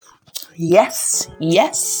Yes,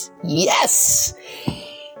 yes, yes.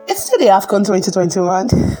 It's today AFCON 2021,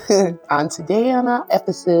 and today on our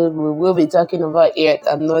episode, we will be talking about yet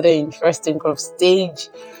another interesting group stage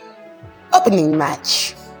opening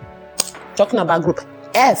match. Talking about Group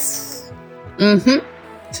F.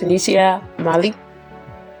 Tunisia, Mali.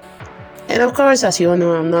 And of course, as you all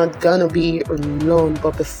know, I'm not gonna be alone.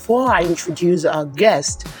 But before I introduce our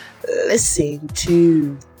guest, listen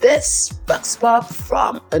to this box pop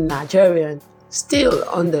from a Nigerian still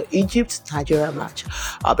on the Egypt-Nigeria match.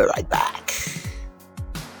 I'll be right back.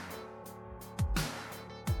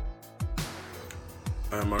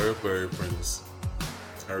 I'm Mario Perry Prince.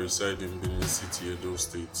 I reside in Benin City, Edo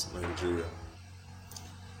State, Nigeria.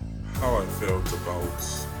 How I felt about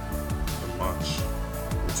the match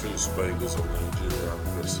between the Super Eagles of Nigeria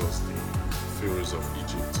versus the Pharaohs of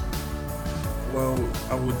Egypt. Well,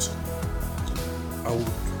 I would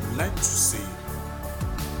like to say,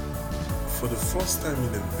 for the first time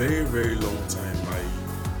in a very, very long time, I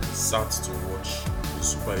sat to watch the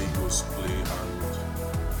Super Eagles play, and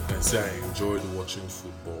I can say I enjoyed watching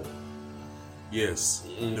football. Yes,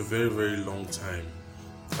 in a very, very long time,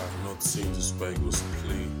 I've not seen the Super Eagles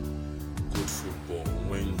play good football.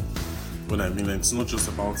 When I mean, it's not just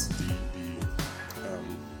about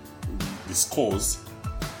the scores,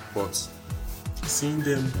 but seeing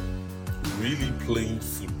them really playing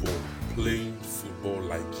football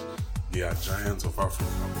like they are giants of Africa,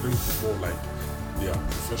 playing football like they are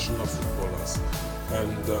professional footballers.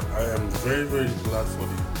 And I am very, very glad for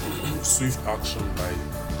the swift action by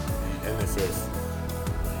the NFF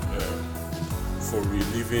for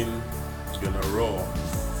relieving General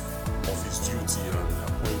of his duty and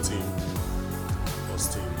appointing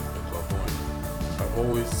Austin Ekwabon. I've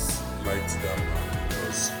always liked that man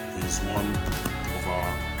because he's one of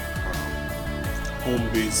our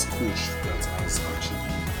home-based coach that has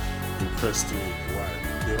actually impressed me. Why?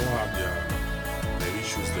 They all have their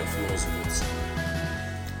issues, their flaws, but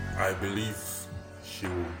I believe he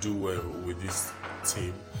will do well with this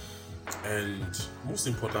team. And most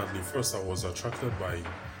importantly, first, I was attracted by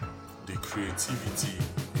the creativity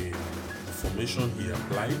in the formation he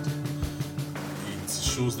applied. It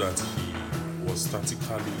shows that he was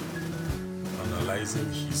statically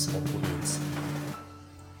analyzing his opponents.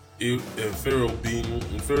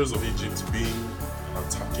 Pharaohs of Egypt being an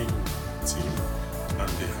attacking team, and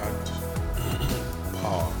they had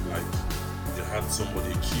power, like they had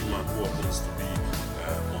somebody, a key man who happens to be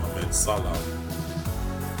Mohamed Salah,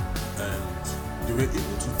 and they were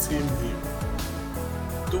able to tame him.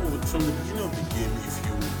 Though from the beginning of the game, if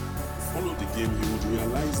you follow the game, you would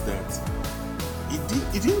realize that it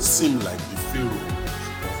didn't seem like the Pharaoh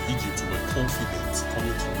of Egypt were confident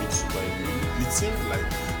coming to meet Super Eagles. It seemed like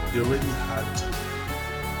they already had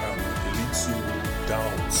a little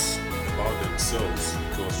doubts about themselves,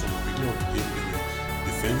 because from the beginning of the game they were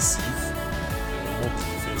defensive. They were more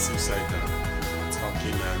defensive side than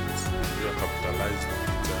attacking, and Nigeria capitalized on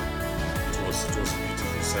it. And it was a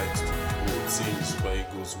beautiful sight to behold, seeing Super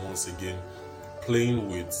Eagles once again playing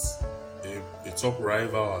with a top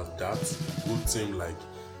rival at that, good team like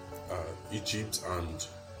Egypt, and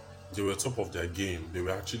they were top of their game. They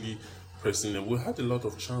were actually pressing them. We had a lot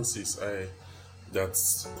of chances that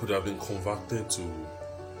could have been converted to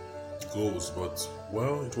goals, but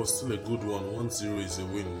well, it was still a good one. 1-0 is a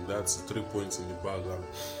win. That's 3 points in the bag, and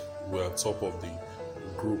we're top of the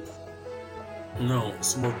group. Now,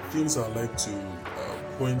 some of the things I like to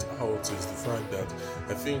point out is the fact that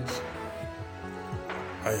I think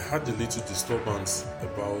I had a little disturbance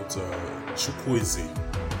about Chukwueze,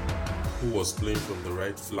 who was playing from the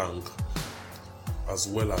right flank, as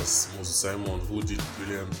well as Moses Simon, who did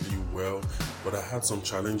brilliantly well, but I had some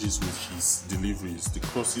challenges with his deliveries. The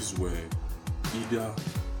crosses were either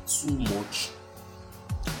too much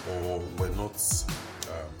or were not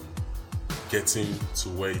getting to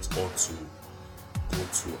where it ought to go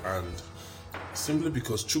to, and simply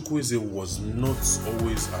because Chukwueze was not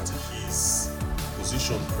always at his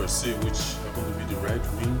position per se, which happened to be the right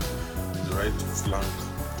wing, the right flank.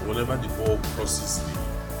 Whenever the ball crosses the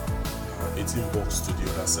 18 box to the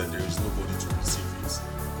other side, there is nobody to receive it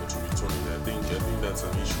or to return it. I think that's an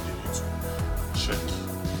issue they need to check.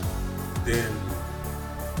 Then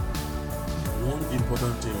one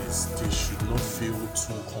important thing is they should not feel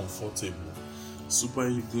too comfortable. Super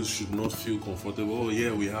Eagles should not feel comfortable. Oh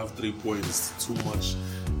yeah, we have 3 points, too much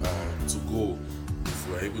to go. If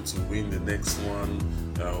we're able to win the next one,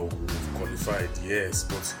 we've qualified. Yes,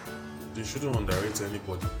 but they shouldn't underrate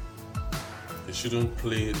anybody. They shouldn't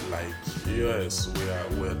play like, yes,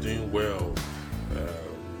 we're doing well.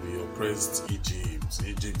 We oppressed Egypt.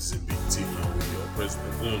 Egypt is a big team now with your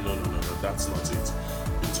president. No, that's not it.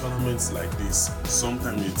 In tournaments like this,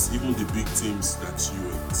 sometimes it's even the big teams that you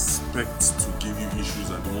expect to give you issues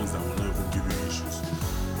are the ones that will not even give you issues.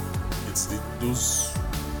 It's those,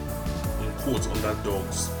 in quotes,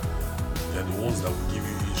 underdogs. They're the ones that will give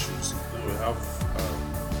you issues. Now we have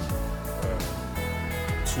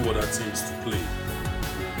two other teams to play.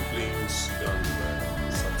 We'll be playing Sudan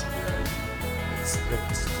Saturday. I expect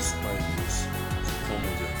the Super Eagles to come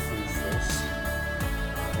with their full force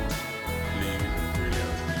and play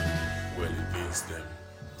brilliantly well against them.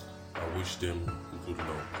 I wish them good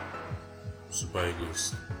luck. Super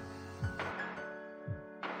Eagles.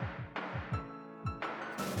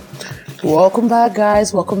 Welcome back,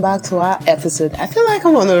 guys. Welcome back to our episode. I feel like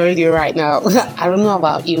I'm on the radio right now. I don't know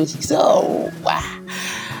about you. So,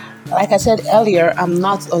 like I said earlier, I'm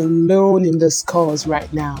not alone in this cause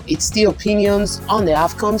right now. It's the opinions on the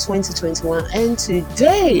AFCON 2021. And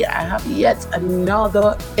today, I have yet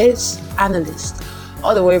another ACE analyst,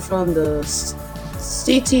 all the way from the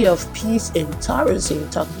City of Peace in Tourism,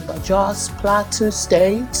 talking about Jos Plateau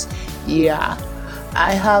State. Yeah,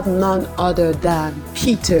 I have none other than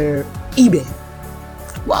Peter Ibe.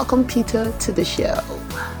 Welcome, Peter, to the show.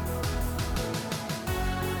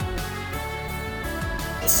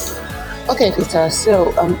 Okay, Peter,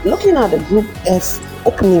 so looking at the Group F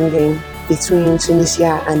opening game between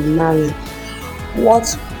Tunisia and Mali,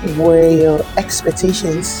 what were your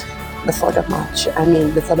expectations before the match? I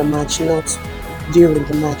mean, before the match, not during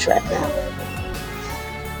the match right now.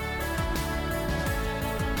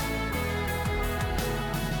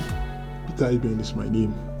 Peter Iben is my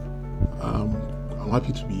name. I'm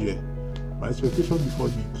happy to be here. My expectation before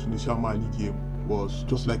the Tunisia-Mali game was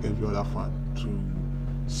just like every other fan, to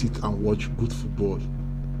sit and watch good football,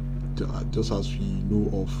 just as we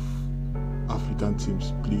know of African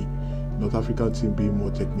teams play. North African team being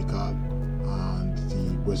more technical and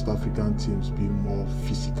the West African teams being more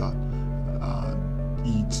physical.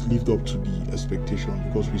 It lived up to the expectation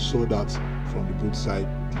because we saw that from the both sides.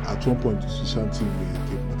 At one point, the Tunisian team were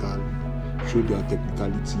technical, showed their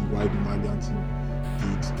technicality, while the Malian team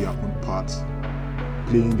did their own part,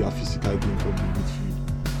 playing their physical game from the midfield.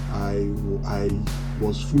 I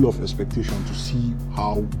was full of expectation to see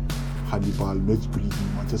how Hannibal Mejbri, the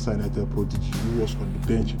Manchester United prodigy, who was on the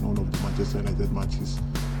bench in one of the Manchester United matches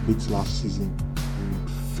late last season, would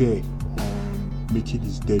fare on making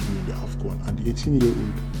his debut in the AFCON, and the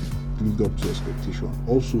 18-year-old lived up to expectation.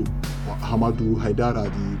 Also, Hamadou Haidara,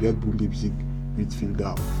 the Red Bull Leipzig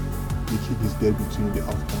midfielder, making his debut in the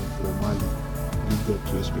AFCON for Mali, lived up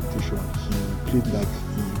to expectation. He played like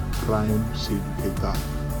a prime Seydou Keita,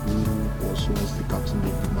 who was once the captain of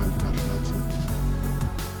the Mali national team.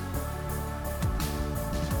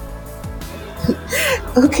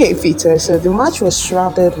 Okay, Peter, so the match was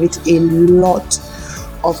shrouded with a lot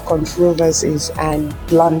of controversies and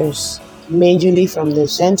blunders, majorly from the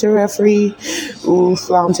center referee, who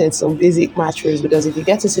flaunted some basic match rules, because if you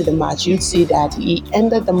get to see the match, you'd see that he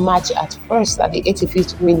ended the match at first at the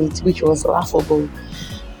 85th minute, which was laughable.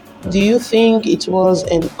 Do you think it was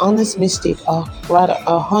an honest mistake, or rather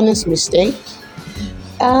a honest mistake?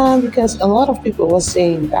 Because a lot of people were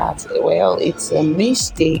saying that, well, it's a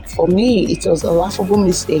mistake. For me, it was a laughable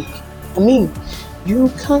mistake. I mean,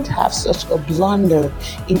 you can't have such a blunder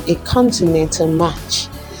in a continental match.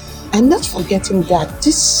 And not forgetting that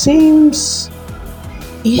this same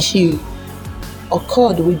issue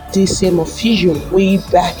occurred with this same official way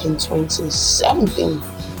back in 2017.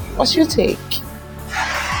 What's your take?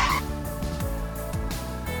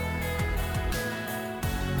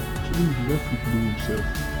 The referee blew himself,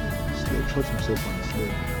 shot himself on his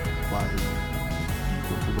leg by the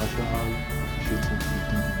controversial officiating he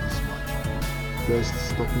did in this match. First,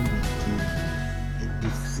 stopping the game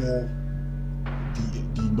before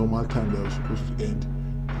the normal time that was supposed to end,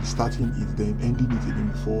 starting it, then ending it again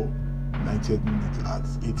before 90th minute at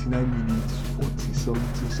 89 minutes 40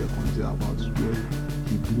 seconds thereabouts, where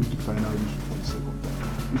he blew the final whistle for the second time.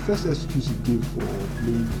 The first excuse he gave for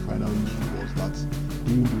blowing the final whistle was that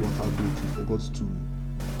during the water break he forgot to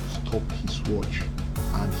stop his watch,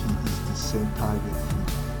 and he is the center referee.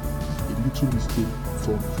 A little mistake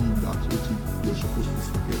from him that okay, you're supposed to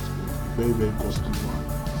forget, but a very, very costly one,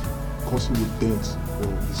 causing a dent for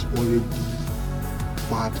his already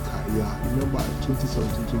bad career. Remember,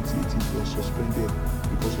 2017-2018 he was suspended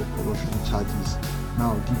because of corruption charges.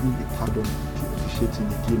 Now giving a pardon to officiating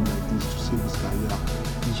a game like this to save his career,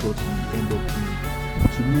 this is what he end up doing.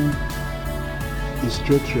 To me, a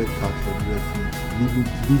straight red card for the referee, leaving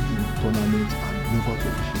the tournament and never to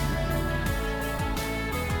officiate again.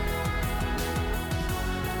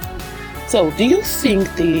 So, do you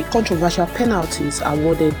think the controversial penalties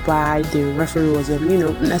awarded by the referee was,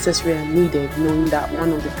 necessary and needed, knowing that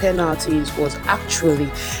one of the penalties was actually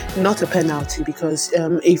not a penalty? Because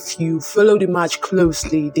if you follow the match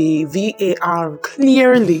closely, the VAR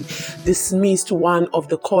clearly dismissed one of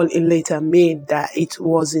the call it later made that it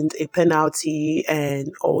wasn't a penalty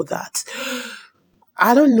and all that.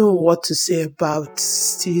 I don't know what to say about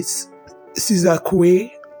Cesar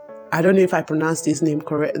Koué. I don't know if I pronounced his name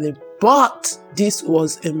correctly, but this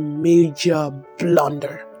was a major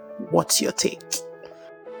blunder. What's your take?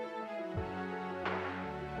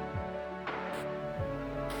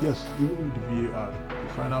 Yes, even with the VAR, the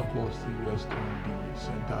final call still rests on the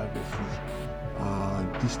center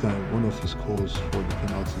referee. This time, one of his calls for the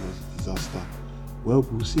penalty was a disaster. Well,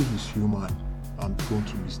 we'll say he's human and prone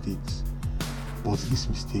to mistakes, but this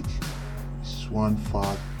mistake is one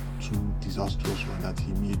far too disastrous one that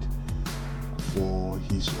he made for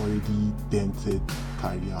his already dented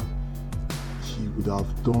career. He would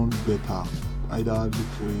have done better, either look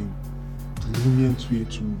for a lenient way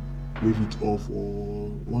to wave it off or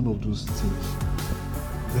one of those things.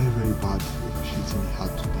 Very, very bad officiating he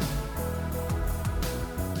had today.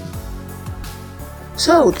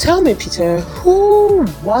 So tell me, Peter, who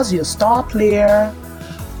was your star player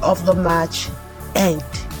of the match and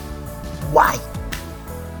why?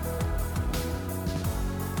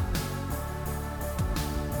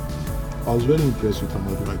 I was very impressed with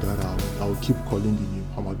Amadou Aidara. I will keep calling the name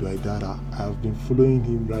Amadou Aidara. I have been following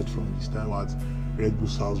him right from his time at Red Bull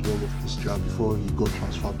Salzburg of Austria before he got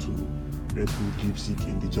transferred to Red Bull Leipzig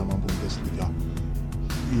in the German Bundesliga. A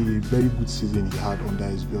very good season he had under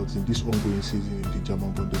his belt in this ongoing season in the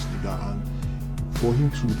German Bundesliga, and for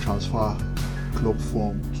him to transfer club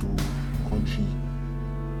form to country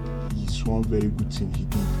is one very good thing he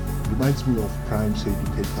did. Reminds me of prime Seydou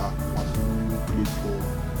Keita, who played for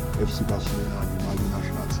FC Barcelona and the Mali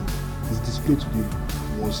national team. His display today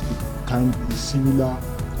was a similar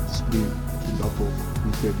display to that of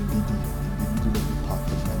Wilfred Ndidi in the middle of the park of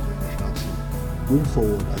the Nigerian national team. Going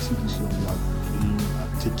forward, I see this young lad playing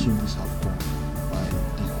and taking this AFCON by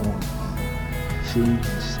the horn and showing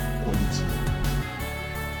his quality.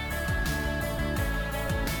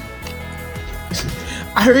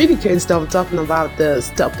 I really can't stop talking about the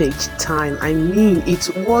stoppage time. I mean, it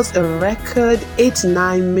was a record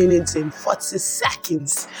 89 minutes and 40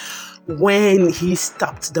 seconds when he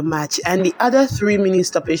stopped the match, and the other 3-minute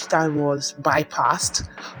stoppage time was bypassed,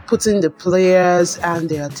 putting the players and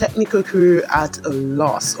their technical crew at a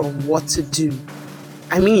loss on what to do.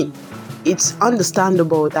 I mean, it's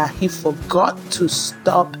understandable that he forgot to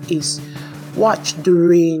stop his watch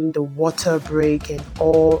during the water break and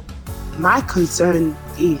all. My concern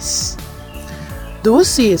is, do we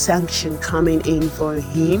see a sanction coming in for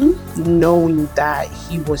him, knowing that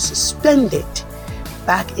he was suspended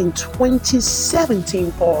back in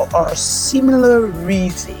 2017 for a similar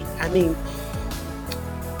reason? I mean,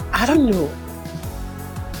 I don't know.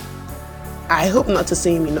 I hope not to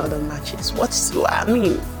see him in other matches. What's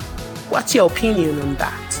your opinion on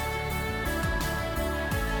that?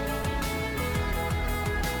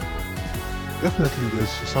 Definitely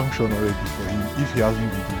there's a sanction already for him if he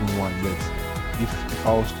hasn't been given one yet. If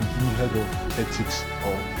I was to be head of ethics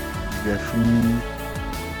or referee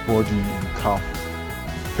body in CAF,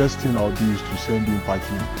 first thing I'll do is to send him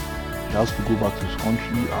packing. He has to go back to his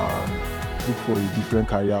country and look for a different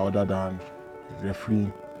career other than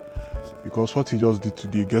refereeing. Because what he just did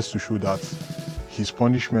today gets to show that his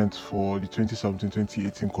punishment for the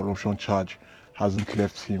 2017-2018 corruption charge hasn't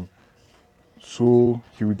left him. So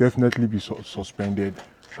he will definitely be suspended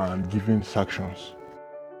and given sanctions.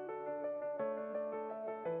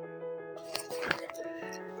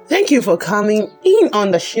 Thank you for coming in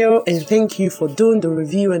on the show, and thank you for doing the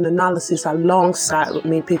review and analysis alongside with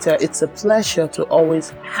me, Peter. It's a pleasure to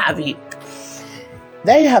always have you.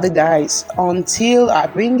 There you have it, guys. Until I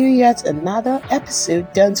bring you yet another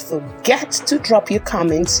episode, don't forget to drop your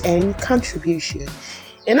comments and contribution.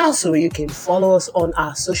 And also, you can follow us on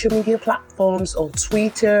our social media platforms on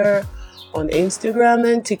Twitter, on Instagram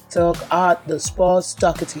and TikTok at The Sports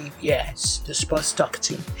Talkative. Yes, The Sports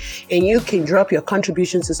Talkative. And you can drop your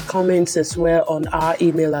contributions as comments as well on our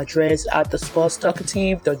email address at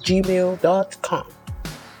thesportstalkative.gmail.com.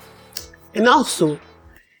 And also,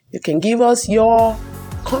 you can give us your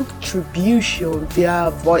contribution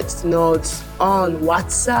via voice notes on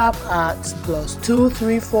WhatsApp at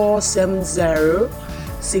 +23470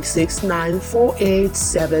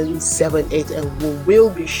 669-48778, and we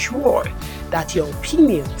will be sure that your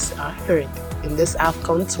opinions are heard in this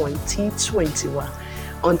AFCON 2021.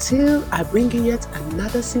 Until I bring you yet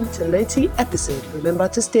another scintillating episode, remember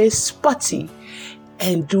to stay sporty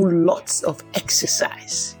and do lots of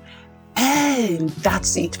exercise. And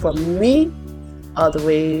that's it from me, all the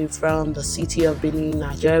way from the city of Benin,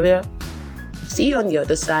 Nigeria. See you on the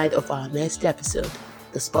other side of our next episode.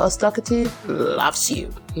 The Sports Talkative loves you.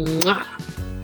 Mwah.